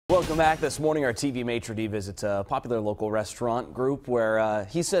Welcome back. This morning, our TV maitre d' visits a popular local restaurant group where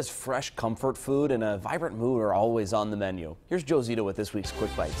he says fresh comfort food and a vibrant mood are always on the menu. Here's Joe Zito with this week's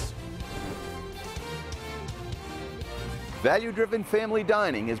Quick Bites. Value-driven family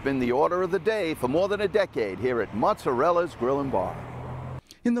dining has been the order of the day for more than a decade here at Mozzarella's Grill and Bar.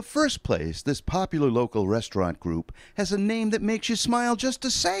 In the first place, this popular local restaurant group has a name that makes you smile just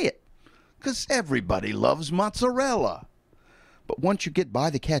to say it, because everybody loves mozzarella. But once you get by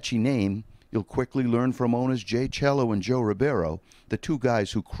the catchy name, you'll quickly learn from owners Jay Cello and Joe Ribeiro, the two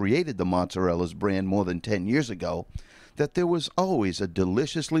guys who created the Mozzarella's brand more than 10 years ago, that there was always a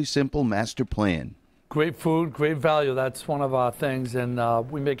deliciously simple master plan. Great food, great value, that's one of our things, and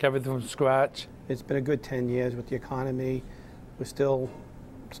we make everything from scratch. It's been a good 10 years with the economy. We're still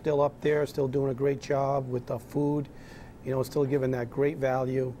up there, still doing a great job with the food, still giving that great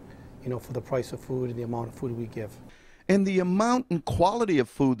value, for the price of food and the amount of food we give. And the amount and quality of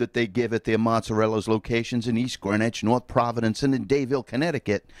food that they give at their Mozzarella's locations in East Greenwich, North Providence, and in Dayville,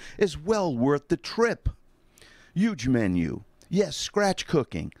 Connecticut is well worth the trip. Huge menu. Yes, scratch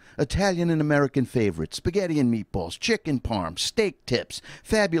cooking, Italian and American favorites, spaghetti and meatballs, chicken parm, steak tips,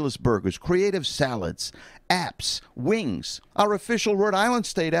 fabulous burgers, creative salads, apps, wings, our official Rhode Island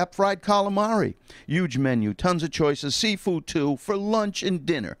State app, fried calamari. Huge menu, tons of choices, seafood too, for lunch and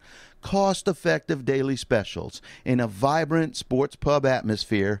dinner. Cost-effective daily specials in a vibrant sports pub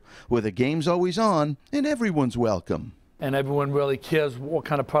atmosphere where the game's always on and everyone's welcome. And everyone really cares what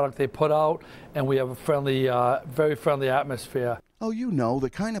kind of product they put out, and we have a friendly, very friendly atmosphere. Oh, the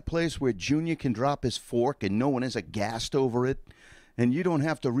kind of place where Junior can drop his fork and no one is aghast over it, and you don't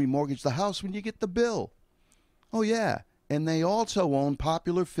have to remortgage the house when you get the bill. Oh, yeah, and they also own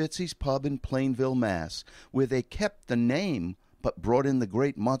popular Fitzy's Pub in Plainville, Mass., where they kept the name but brought in the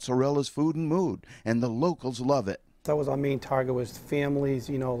great Mozzarella's food and mood, and the locals love it. That was our main target, was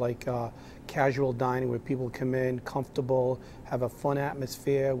families, casual dining where people come in comfortable, have a fun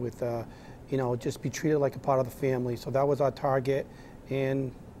atmosphere with, just be treated like a part of the family. So that was our target,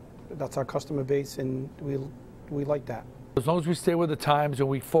 and that's our customer base, and we like that. As long as we stay with the times and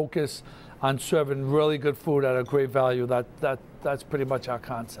we focus on serving really good food at a great value, that's pretty much our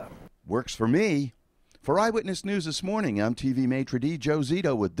concept. Works for me. For Eyewitness News this morning, I'm TV maitre d' Joe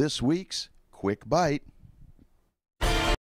Zito with this week's Quick Bite.